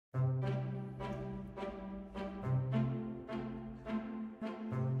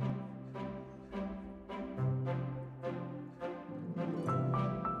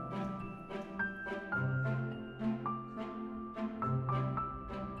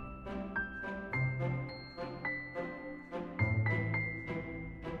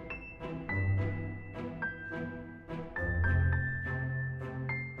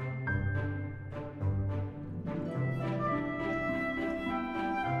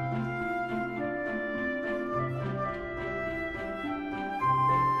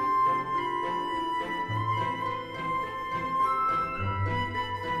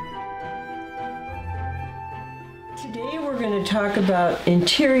talk about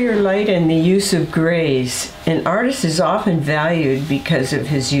interior light and the use of grays. An artist is often valued because of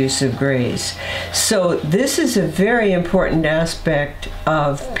his use of grays. So this is a very important aspect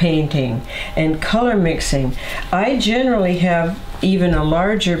of painting and color mixing. I generally have even a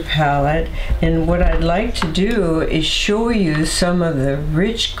larger palette, and what I'd like to do is show you some of the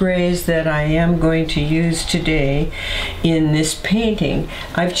rich grays that I am going to use today in this painting.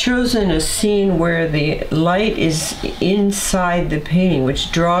 I've chosen a scene where the light is inside the painting,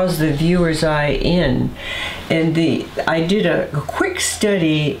 which draws the viewer's eye in. And I did a quick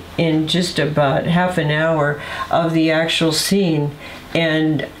study in just about half an hour of the actual scene,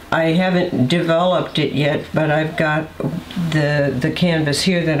 and I haven't developed it yet, but I've got the canvas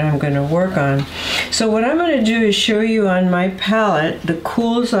here that I'm going to work on. So what I'm going to do is show you on my palette, the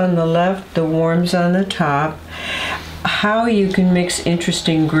cools on the left, the warms on the top, how you can mix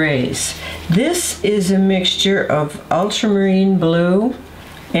interesting grays. This is a mixture of ultramarine blue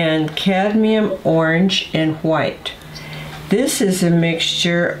and cadmium orange and white. This is a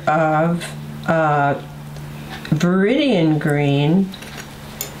mixture of viridian green,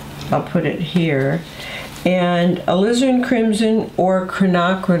 I'll put it here, and alizarin crimson or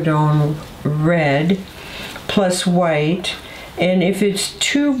quinacridone red plus white. And if it's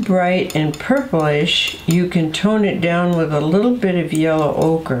too bright and purplish, you can tone it down with a little bit of yellow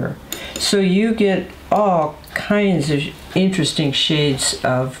ochre. So you get all kinds of interesting shades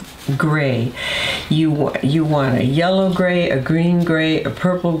of gray. You want a yellow gray, a green gray, a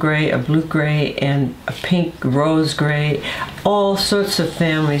purple gray, a blue gray, and a pink rose gray. All sorts of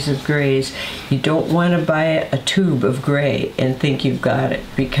families of grays. You don't want to buy a tube of gray and think you've got it,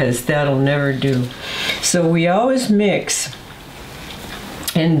 because that'll never do. So we always mix.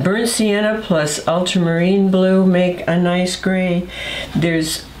 And burnt sienna plus ultramarine blue make a nice gray.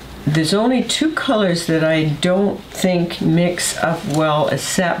 There's only two colors that I don't think mix up well. A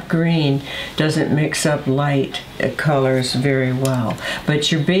sap green doesn't mix up light colors very well.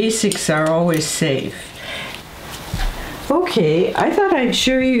 But your basics are always safe. Okay, I thought I'd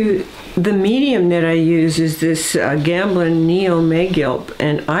show you the medium that I use is this Gamblin Neo Megilp,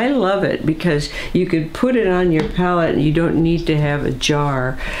 and I love it because you could put it on your palette and you don't need to have a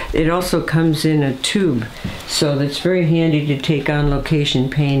jar. It also comes in a tube, so that's very handy to take on location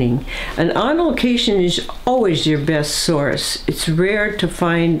painting. And on location is always your best source. It's rare to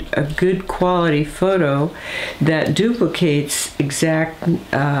find a good quality photo that duplicates exact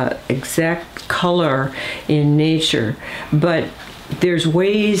color in nature, but there's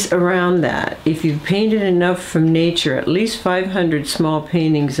ways around that. If you've painted enough from nature, at least 500 small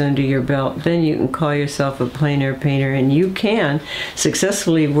paintings under your belt, then you can call yourself a plein air painter, and you can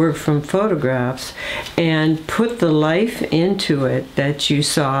successfully work from photographs and put the life into it that you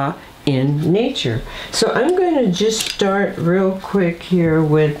saw in nature. So I'm going to just start real quick here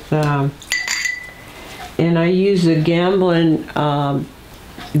with, and I use a Gamblin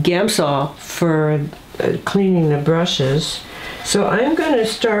Gamsol for cleaning the brushes. So I'm going to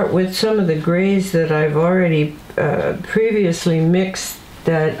start with some of the grays that I've already previously mixed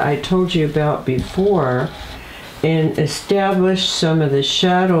that I told you about before, and establish some of the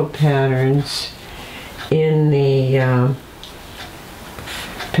shadow patterns in the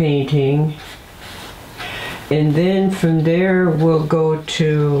painting. And then from there we'll go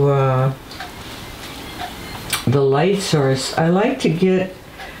to the light source. I like to get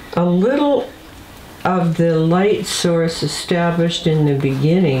a little of the light source established in the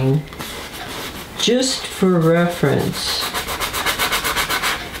beginning, just for reference.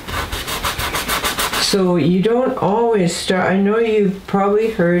 So you don't always start, I know you've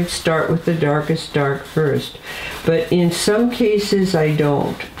probably heard start with the darkest dark first, but in some cases I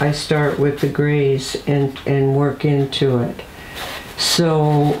don't. I start with the grays and work into it.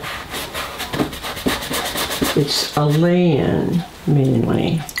 So it's a lay-in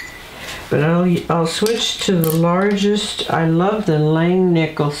mainly. But I'll switch to the largest. I love the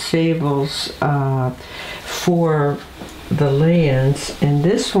Langnickel Sables for the lay-ins, and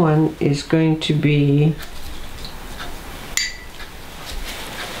this one is going to be,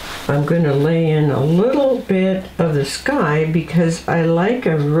 I'm going to lay in a little bit of the sky because I like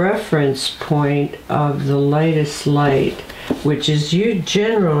a reference point of the lightest light, which is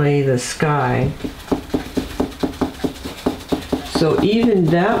generally the sky. So even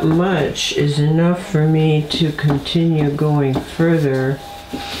that much is enough for me to continue going further.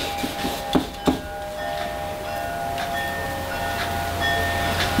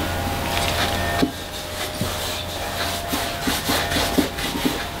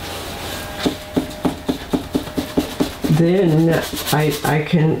 then I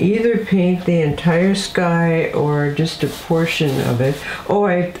can either paint the entire sky or just a portion of it. Oh,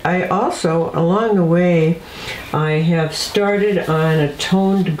 I also, along the way, I have started on a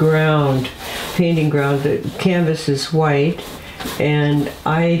toned ground, painting ground. The canvas is white, and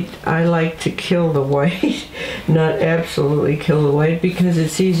I like to kill the white, not absolutely kill the white, because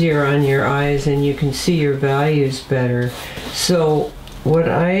it's easier on your eyes and you can see your values better. So what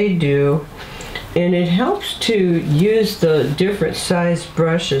I do, and it helps to use the different size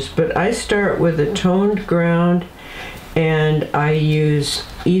brushes, but I start with a toned ground, and I use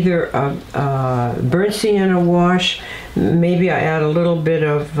either a burnt sienna wash, maybe I add a little bit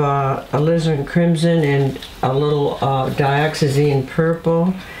of alizarin crimson and a little dioxazine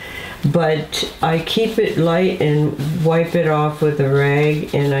purple, but I keep it light and wipe it off with a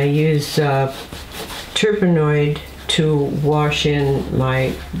rag, and I use turpenoid to wash in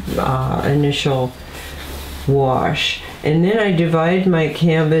my initial wash. And then I divide my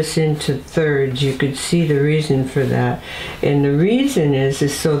canvas into thirds. You could see the reason for that. And the reason is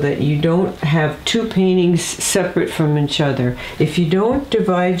so that you don't have two paintings separate from each other. If you don't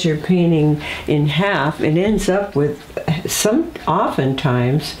divide your painting in half, it ends up with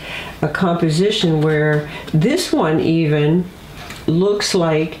oftentimes a composition where this one even looks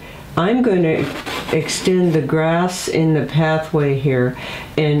like I'm going to extend the grass in the pathway here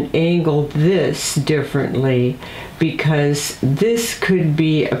and angle this differently, because this could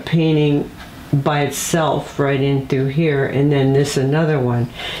be a painting by itself right in through here, and then this another one.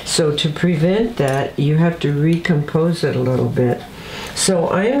 So to prevent that, you have to recompose it a little bit. So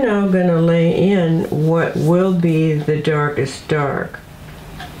I'm now going to lay in what will be the darkest dark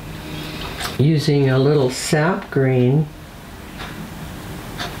using a little sap green.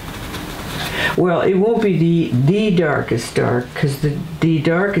 Well, it won't be the darkest dark, because the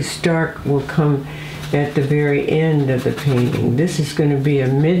darkest dark will come at the very end of the painting. This is going to be a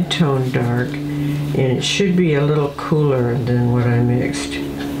mid-tone dark, and it should be a little cooler than what I mixed.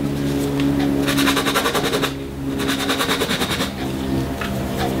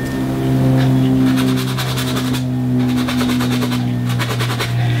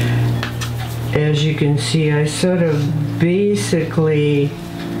 As you can see, I sort of basically,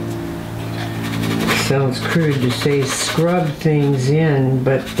 sounds crude to say scrub things in,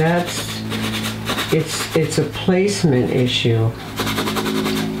 but it's a placement issue.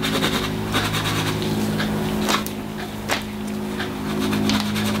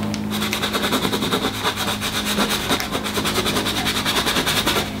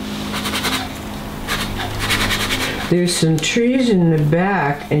 There's some trees in the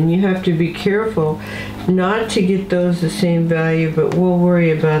back, and you have to be careful not to get those the same value, but we'll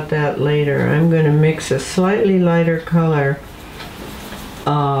worry about that later. I'm going to mix a slightly lighter color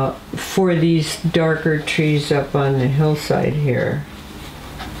for these darker trees up on the hillside here.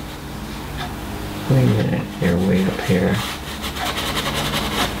 Wait a minute, they're way up here.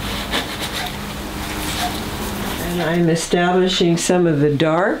 And I'm establishing some of the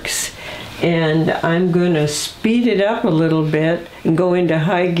darks, and I'm going to speed it up a little bit and go into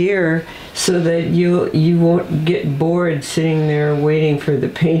high gear so that you won't get bored sitting there waiting for the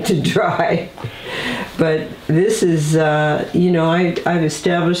paint to dry. But this is, you know, I've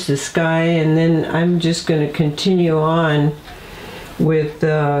established the sky, and then I'm just going to continue on with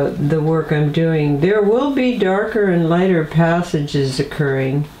the work I'm doing. There will be darker and lighter passages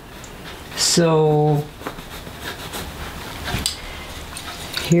occurring, so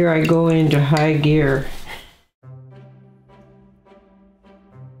here I go into high gear.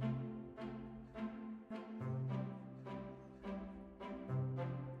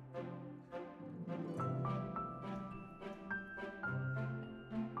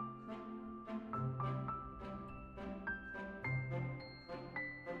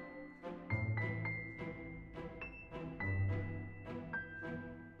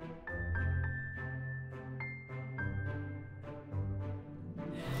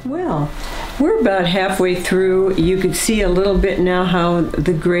 Well, we're about halfway through. You can see a little bit now how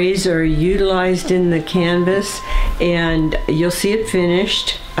the grays are utilized in the canvas, and you'll see it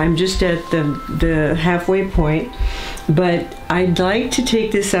finished. I'm just at the halfway point, but I'd like to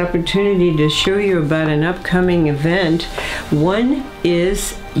take this opportunity to show you about an upcoming event. One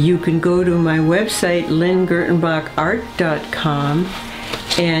is you can go to my website, lynngertenbachart.com,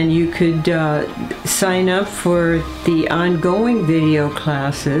 and you could sign up for the ongoing video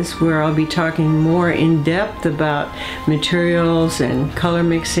classes where I'll be talking more in depth about materials and color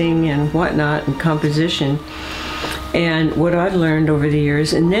mixing and whatnot and composition and what I've learned over the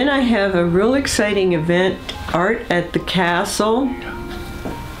years. And then I have a real exciting event, Art at the Castle,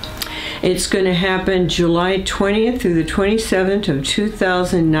 It's going to happen July 20th through the 27th of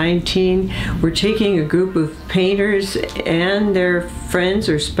 2019. We're taking a group of painters and their friends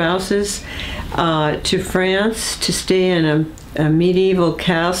or spouses to France to stay in a medieval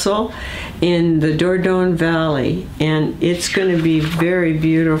castle in the Dordogne Valley, and it's going to be very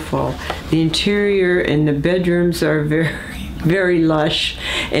beautiful. The interior and the bedrooms are very lush,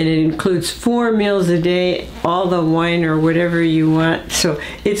 and it includes 4 meals a day, all the wine or whatever you want, so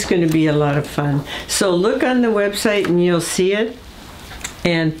it's going to be a lot of fun. So look on the website and you'll see it,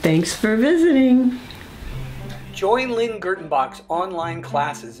 and thanks for visiting. Join Lynn Gertenbach's online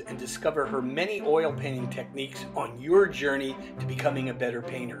classes and discover her many oil painting techniques on your journey to becoming a better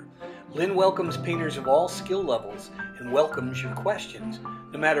painter. Lynn welcomes painters of all skill levels and welcomes your questions.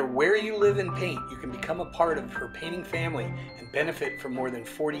 No matter where you live and paint, you can become a part of her painting family and benefit from more than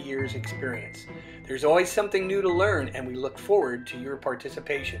 40 years experience. There's always something new to learn, and we look forward to your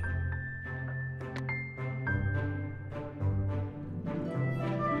participation.